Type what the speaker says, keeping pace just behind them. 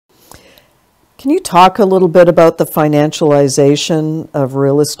Can you talk a little bit about the financialization of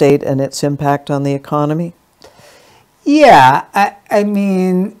real estate and its impact on the economy? Yeah, I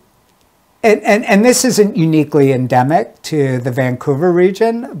mean, and this isn't uniquely endemic to the Vancouver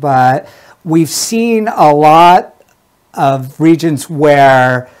region, but we've seen a lot of regions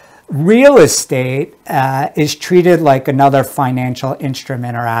where real estate is treated like another financial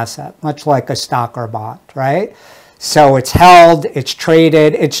instrument or asset, much like a stock or bond, right? So it's held, it's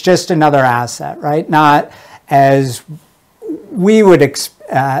traded, it's just another asset, right? Not as we would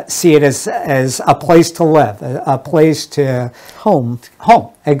see it as a place to live, a place to... Home,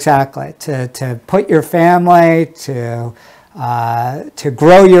 exactly. To put your family, to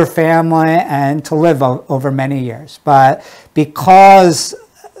grow your family, and to live over many years. But because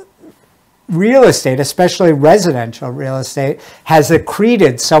real estate, especially residential real estate, has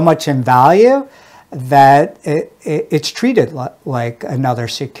accreted so much in value, that it's treated like another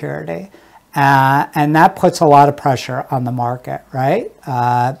security. And that puts a lot of pressure on the market, right?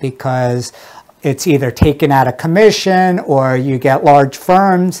 Because it's either taken out of commission, or you get large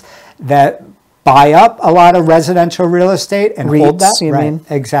firms that buy up a lot of residential real estate and hold that. You right? mean?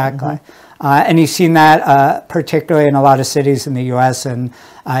 Exactly. And you've seen that particularly in a lot of cities in the U.S. And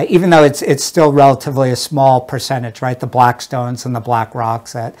even though it's still relatively a small percentage, right? The Blackstones and the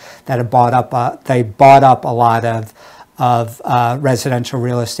BlackRocks that have bought up, they bought up a lot of residential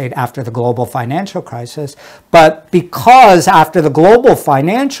real estate after the global financial crisis. But because after the global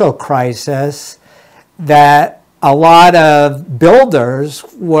financial crisis, that a lot of builders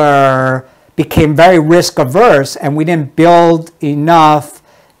became very risk averse, and we didn't build enough.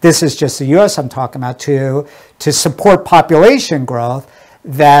 This is just the U.S. I'm talking about, to support population growth,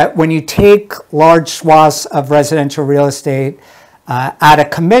 that when you take large swaths of residential real estate out of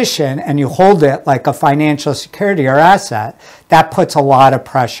commission and you hold it like a financial security or asset, that puts a lot of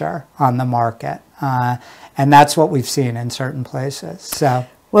pressure on the market. And that's what we've seen in certain places. So.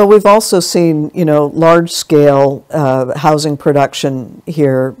 Well, we've also seen, large-scale housing production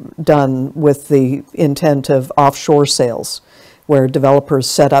here done with the intent of offshore sales, where developers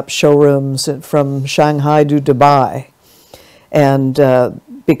set up showrooms from Shanghai to Dubai. And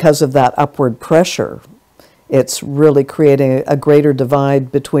because of that upward pressure, it's really creating a greater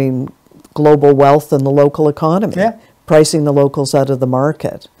divide between global wealth and the local economy, pricing the locals out of the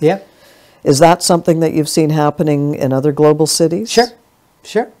market. Yeah. Is that something that you've seen happening in other global cities?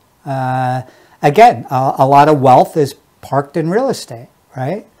 Sure. Again, a lot of wealth is parked in real estate,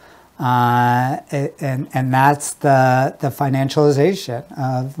 right? And that's the financialization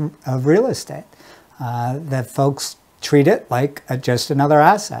of real estate, that folks treat it like just another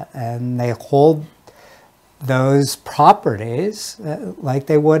asset, and they hold those properties like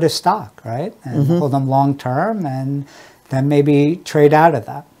they would a stock, right? And hold them long term, and then maybe trade out of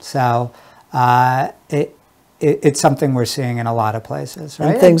them. So it's something we're seeing in a lot of places,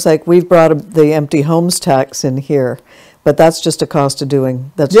 right? And things like, we've brought the empty homes tax in here, but that's just a cost of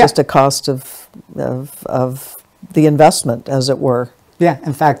doing. That's just a cost of the investment, as it were. Yeah.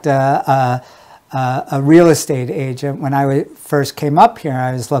 In fact, a real estate agent, when I first came up here,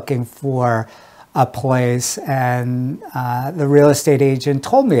 I was looking for a place, and the real estate agent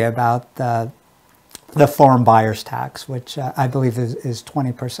told me about the foreign buyer's tax, which I believe is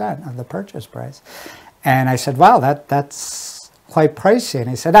 20% of the purchase price. And I said, wow, that's quite pricey. And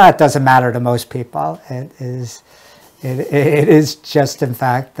he said, it doesn't matter to most people. It is just, in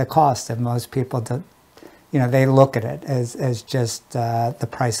fact, the cost. And most people, they look at it as just the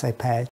price they pay.